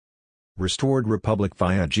Restored Republic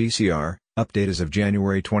via GCR, update as of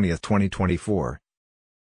January 20, 2024.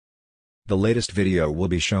 The latest video will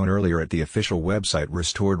be shown earlier at the official website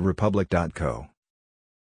restoredrepublic.co.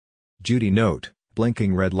 Judy note,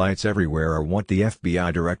 blinking red lights everywhere are what the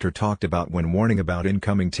FBI director talked about when warning about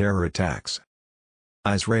incoming terror attacks.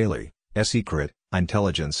 Israeli, secret,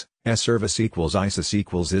 intelligence, service equals ISIS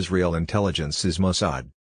equals Israel intelligence is Mossad.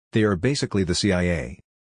 They are basically the CIA.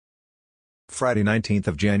 Friday 19th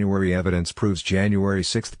of January evidence proves January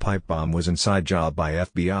 6th pipe bomb was inside job by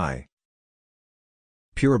FBI.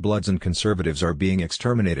 Purebloods and conservatives are being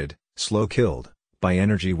exterminated, slow killed, by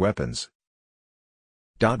energy weapons.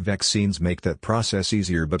 Vaccines make that process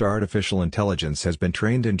easier, but artificial intelligence has been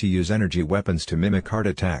trained in to use energy weapons to mimic heart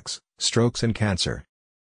attacks, strokes and cancer.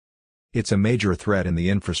 It's a major threat and the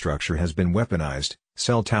infrastructure has been weaponized,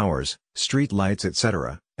 cell towers, street lights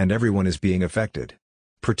etc., and everyone is being affected.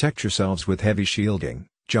 Protect yourselves with heavy shielding,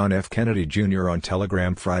 John F. Kennedy Jr. on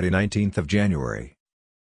Telegram Friday 19th of January.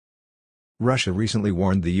 Russia recently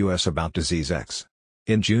warned the U.S. about Disease X.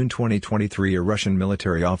 In June 2023 a Russian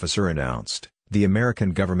military officer announced, the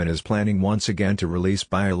American government is planning once again to release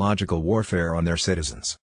biological warfare on their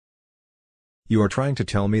citizens. You are trying to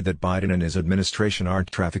tell me that Biden and his administration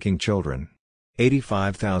aren't trafficking children?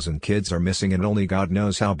 85,000 kids are missing and only God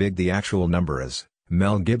knows how big the actual number is.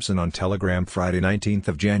 Mel Gibson on Telegram Friday 19th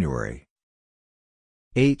of January.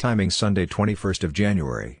 8 timing Sunday 21st of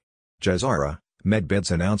January. GCR, Medbeds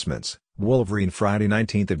announcements, Wolverine Friday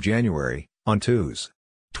 19th of January, on Tuesday.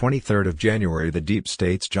 23rd of January the deep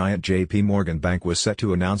state's giant JP Morgan Bank was set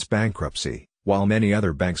to announce bankruptcy, while many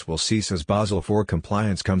other banks will cease as Basel IV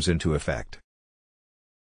compliance comes into effect.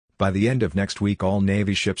 By the end of next week all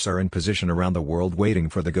Navy ships are in position around the world waiting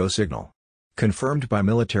for the go signal. Confirmed by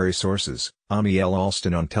military sources, Ami L.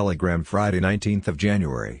 Alston on Telegram Friday 19th of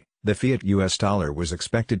January, the fiat US dollar was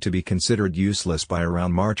expected to be considered useless by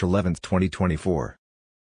around March 11, 2024.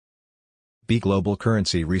 B Global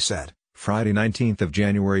Currency Reset, Friday 19th of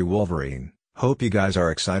January Wolverine, hope you guys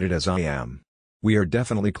are excited as I am. We are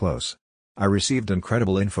definitely close. I received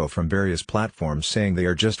incredible info from various platforms saying they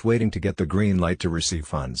are just waiting to get the green light to receive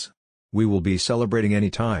funds. We will be celebrating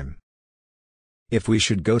any time. If we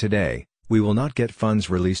should go today, we will not get funds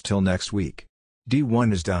released till next week.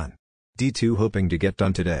 D1 is done. D2 hoping to get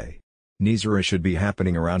done today. Nizara should be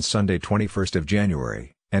happening around Sunday 21st of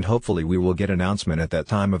January, and hopefully we will get announcement at that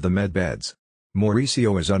time of the medbeds.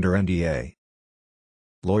 Mauricio is under NDA.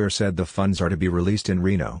 Lawyer said the funds are to be released in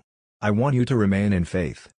Reno. I want you to remain in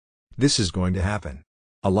faith. This is going to happen.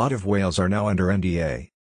 A lot of whales are now under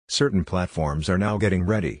NDA. Certain platforms are now getting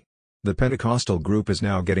ready. The Pentecostal group is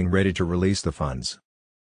now getting ready to release the funds.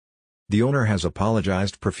 The owner has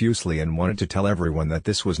apologized profusely and wanted to tell everyone that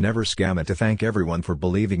this was never scam and to thank everyone for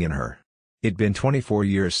believing in her. It's been 24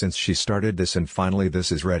 years since she started this and finally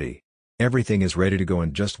this is ready. Everything is ready to go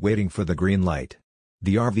and just waiting for the green light.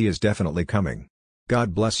 The RV is definitely coming.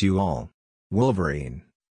 God bless you all. Wolverine.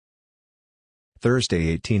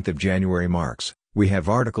 Thursday 18th of January marks, we have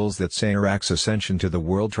articles that say Iraq's ascension to the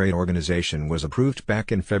World Trade Organization was approved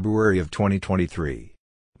back in February of 2023.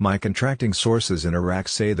 My contracting sources in Iraq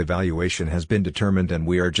say the valuation has been determined and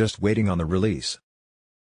we are just waiting on the release.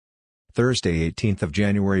 Thursday 18th of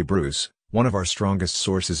January Bruce, one of our strongest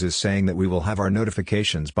sources is saying that we will have our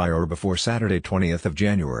notifications by or before Saturday 20th of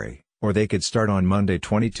January, or they could start on Monday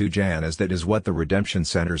 22 Jan as that is what the redemption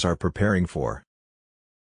centers are preparing for.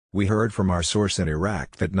 We heard from our source in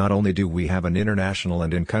Iraq that not only do we have an international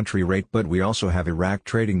and in-country rate but we also have Iraq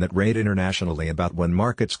trading that rate internationally about when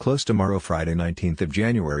markets close tomorrow Friday 19th of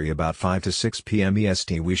January about 5 to 6 p.m.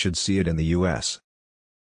 EST we should see it in the US.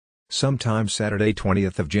 Sometime Saturday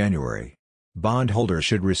 20th of January. Bondholders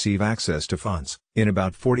should receive access to funds. In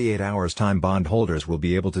about 48 hours time bondholders will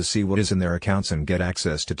be able to see what is in their accounts and get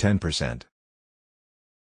access to 10%.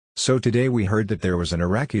 So today we heard that there was an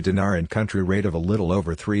Iraqi dinar in-country rate of a little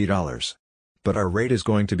over $3. But our rate is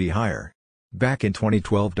going to be higher. Back in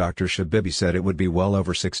 2012 Dr. Shabibi said it would be well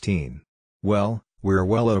over 16. Well, we're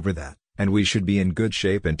well over that, and we should be in good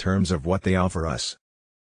shape in terms of what they offer us.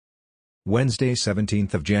 Wednesday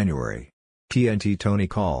 17th of January. TNT Tony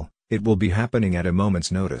call, it will be happening at a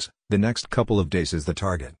moment's notice, the next couple of days is the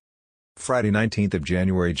target. Friday 19th of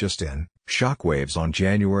January just in, shockwaves on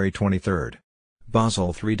January 23rd.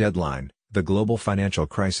 Basel III deadline, the global financial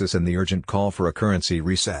crisis and the urgent call for a currency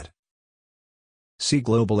reset. See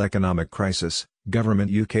Global Economic Crisis,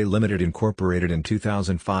 Government UK Limited Incorporated in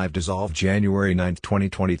 2005 dissolved January 9,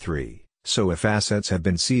 2023, so if assets have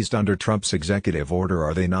been seized under Trump's executive order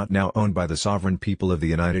are they not now owned by the sovereign people of the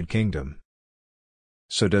United Kingdom?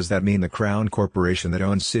 So does that mean the Crown Corporation that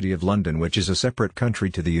owns City of London, which is a separate country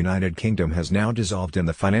to the United Kingdom, has now dissolved and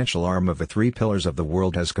the financial arm of the three pillars of the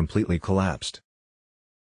world has completely collapsed?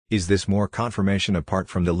 Is this more confirmation, apart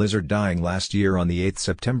from the lizard dying last year on the 8th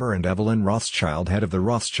September and Evelyn Rothschild, head of the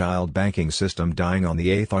Rothschild banking system, dying on the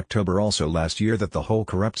 8th October also last year, that the whole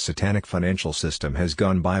corrupt satanic financial system has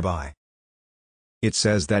gone bye-bye? It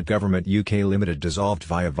says that Government UK Limited dissolved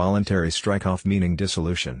via voluntary strike-off, meaning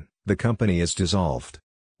dissolution. The company is dissolved.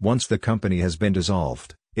 Once the company has been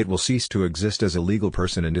dissolved, it will cease to exist as a legal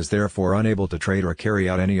person and is therefore unable to trade or carry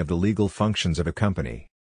out any of the legal functions of a company.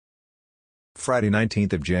 Friday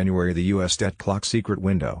 19th of January, the U.S. debt clock secret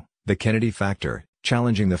window, the Kennedy factor,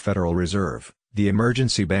 challenging the Federal Reserve, the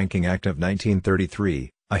Emergency Banking Act of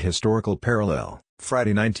 1933, a historical parallel.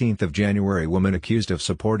 Friday 19th of January, woman accused of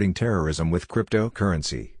supporting terrorism with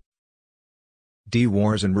cryptocurrency.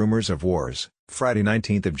 Wars and rumors of wars. Friday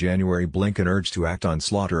 19th of January, Blinken urged to act on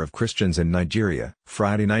slaughter of Christians in Nigeria.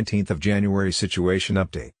 Friday 19th of January, situation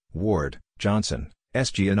update, Ward, Johnson,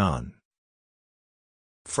 S.G. Anon.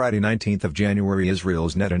 Friday 19th of January,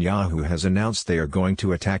 Israel's Netanyahu has announced they are going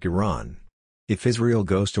to attack Iran. If Israel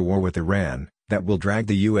goes to war with Iran, that will drag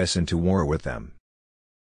the U.S. into war with them.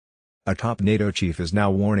 A top NATO chief is now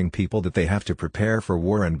warning people that they have to prepare for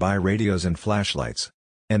war and buy radios and flashlights.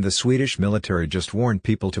 And the Swedish military just warned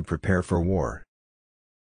people to prepare for war.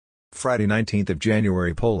 Friday 19th of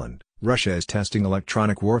January, Poland, Russia is testing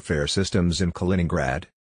electronic warfare systems in Kaliningrad.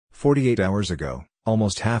 48 hours ago,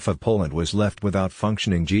 almost half of Poland was left without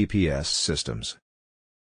functioning GPS systems.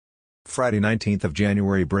 Friday 19th of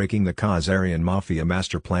January, breaking the Khazarian Mafia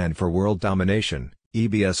master plan for world domination,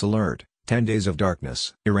 EBS alert, 10 days of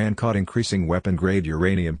darkness. Iran caught increasing weapon-grade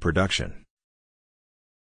uranium production.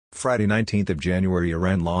 Friday 19th of January,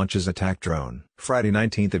 Iran launches attack drone. Friday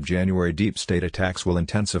 19th of January, deep state attacks will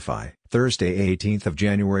intensify. Thursday 18th of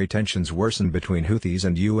January, tensions worsen between Houthis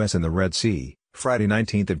and U.S. in the Red Sea. Friday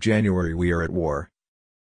 19th of January, we are at war.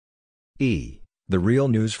 The real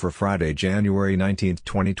news for Friday, January 19,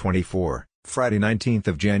 2024. Friday 19th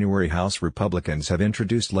of January, House Republicans have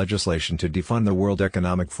introduced legislation to defund the World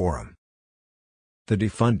Economic Forum. The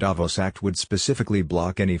Defund Davos Act would specifically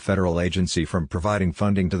block any federal agency from providing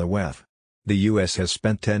funding to the WEF. The U.S. has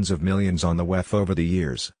spent tens of millions on the WEF over the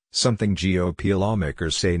years, something GOP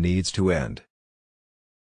lawmakers say needs to end.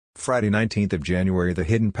 Friday 19th of January, the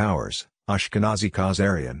hidden powers, Ashkenazi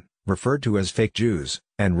Khazarian, referred to as fake Jews,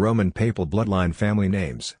 and Roman papal bloodline family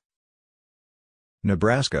names.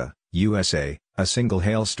 Nebraska, USA, a single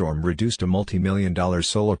hailstorm reduced a multi-million-dollar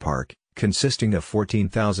solar park, consisting of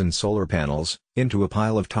 14,000 solar panels, into a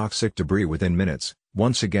pile of toxic debris within minutes,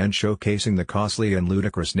 once again showcasing the costly and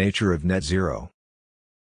ludicrous nature of net zero.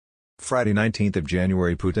 Friday 19th of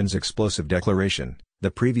January, Putin's explosive declaration,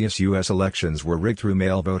 the previous U.S. elections were rigged through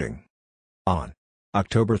mail voting. On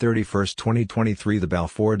October 31, 2023, the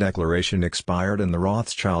Balfour Declaration expired and the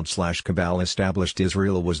Rothschild/Cabal established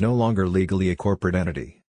Israel was no longer legally a corporate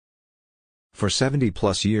entity. For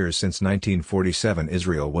 70-plus years since 1947,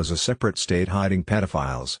 Israel was a separate state hiding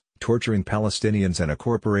pedophiles, torturing Palestinians, and a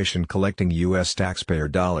corporation collecting U.S. taxpayer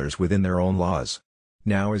dollars within their own laws.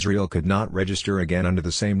 Now Israel could not register again under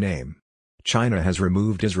the same name. China has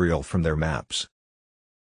removed Israel from their maps.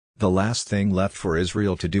 The last thing left for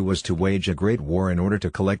Israel to do was to wage a great war in order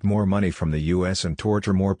to collect more money from the U.S. and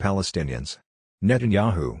torture more Palestinians.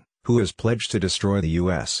 Netanyahu, who has pledged to destroy the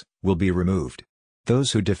U.S., will be removed.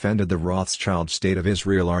 Those who defended the Rothschild State of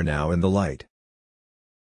Israel are now in the light.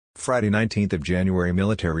 Friday 19th of January,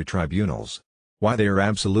 military tribunals. Why they are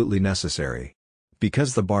absolutely necessary.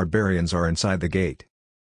 Because the barbarians are inside the gate.